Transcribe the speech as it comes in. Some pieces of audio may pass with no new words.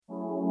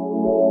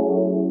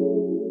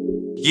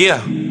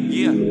Yeah. Don't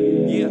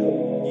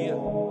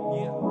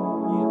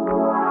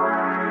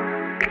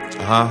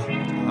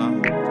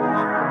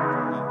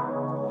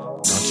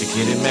you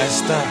get it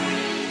messed up?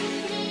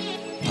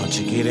 Don't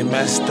you get it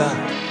messed up?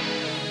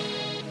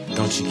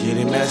 Don't you get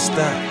it messed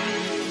up?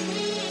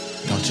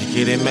 Don't you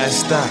get it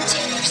messed up?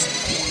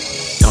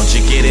 Don't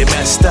you get it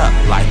messed up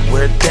like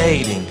we're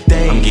dating?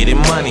 I'm getting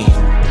money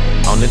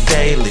on the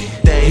daily.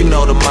 You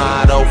know the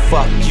motto,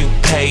 fuck you,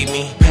 pay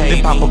me.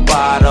 Then pop a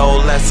bottle,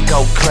 let's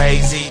go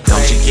crazy.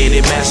 Don't you get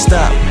it messed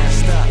up?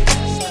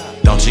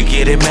 Don't you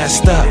get it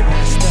messed up?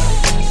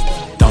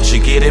 Don't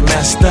you get it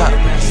messed up?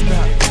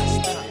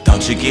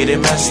 Don't you get it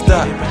messed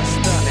up?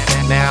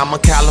 Now I'm a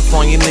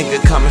California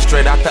nigga coming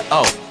straight out the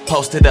O.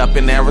 Posted up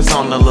in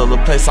Arizona, little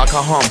place I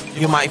call home.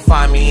 You might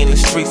find me in the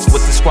streets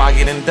with the squad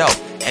getting dope.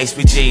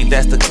 HBG,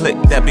 that's the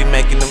clique that be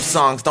making them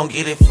songs. Don't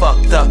get it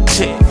fucked up,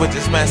 chick, we're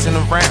just messing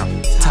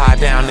around. Tie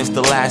down is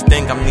the last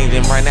thing I'm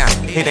needing right now.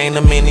 It ain't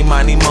a mini,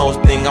 money, most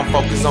thing, I'm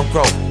focused on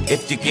growth.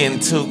 If you're getting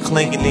too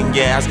clingy, then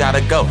yeah, I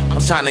gotta go. I'm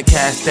trying to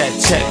cash that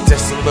check,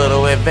 just a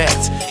little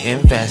advance.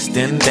 Invest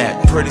in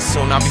that, pretty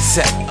soon I'll be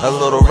set. A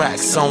little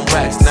racks on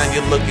racks, now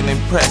you're looking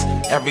impressed.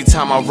 Every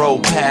time I roll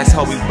past,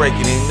 how we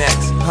breaking their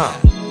necks,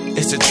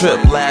 It's a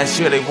trip, last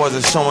year they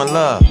wasn't showing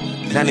love.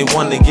 Now they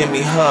wanna give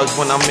me hugs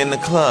when I'm in the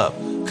club.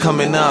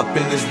 Coming up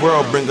in this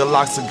world, bringing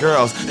lots of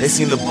girls. They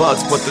seen the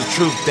bucks, but the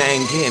truth, they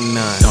ain't getting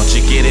none. Don't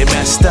you get it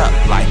messed up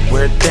like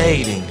we're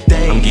dating?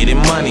 I'm getting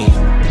money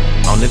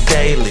on the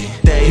daily.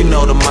 You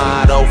know the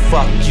motto,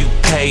 fuck you,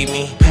 pay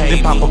me.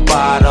 Then pop a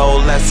bottle,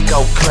 let's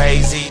go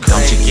crazy.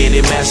 Don't you get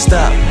it messed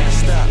up?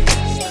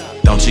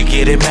 Don't you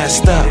get it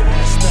messed up?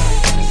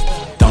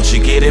 Don't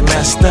you get it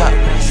messed up?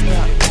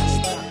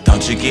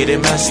 Don't you get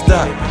it messed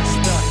up?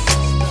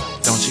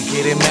 Don't you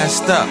get it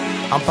messed up?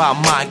 I'm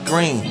about my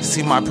green,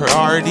 see my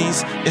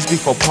priorities, it's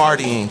before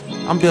partying.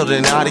 I'm building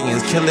an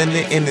audience, killing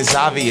it and it's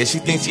obvious. She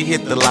thinks she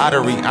hit the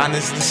lottery,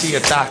 honestly she a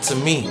thought to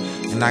me.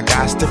 And I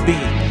got to be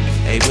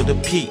able to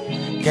peep.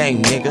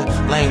 Gang nigga,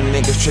 lame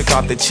niggas trick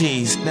off the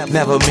cheese.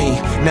 Never me,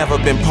 never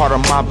been part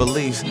of my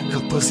beliefs.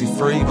 Cause pussy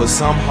free, but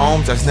some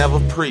homes that's never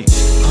preached.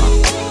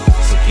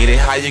 So get it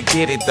how you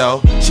get it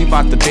though. She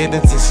bout the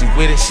business and she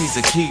with it, she's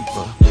a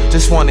keeper.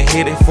 Just wanna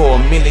hit it for a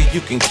minute, you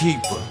can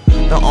keep her.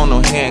 Don't own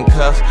no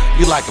handcuffs,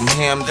 you like them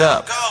hammed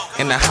up.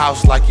 In the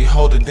house like you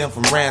holding them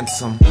from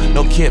ransom.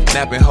 No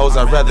kidnapping hoes,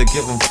 I'd rather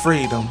give them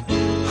freedom.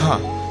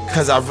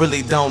 Cause I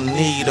really don't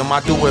need them.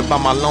 I do it by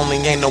my lonely,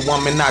 ain't no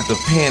woman I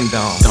depend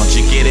on. Don't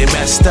you get it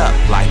messed up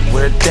like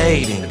we're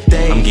dating?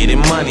 I'm getting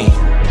money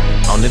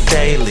on the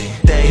daily.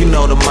 You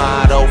know the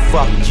motto,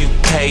 fuck you,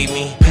 pay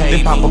me.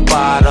 Then pop a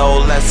bottle,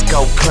 let's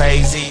go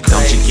crazy.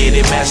 Don't you get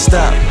it messed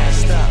up?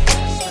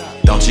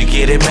 Don't you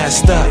get it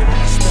messed up?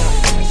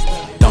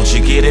 Don't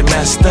you get it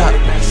messed up?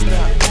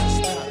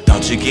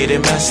 Don't you get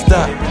it messed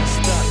up?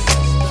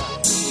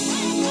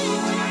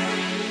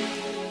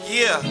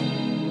 Yeah.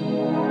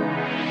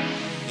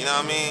 You know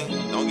what I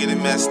mean? Don't get it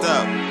messed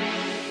up.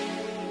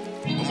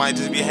 We might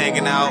just be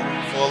hanging out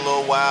for a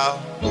little while.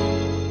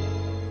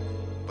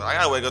 But I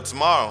gotta wake up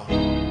tomorrow.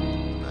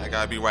 I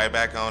gotta be right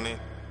back on it.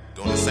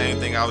 Doing the same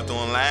thing I was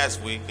doing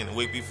last week and the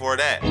week before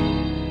that. You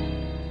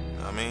know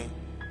what I mean?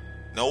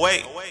 No,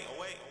 wait.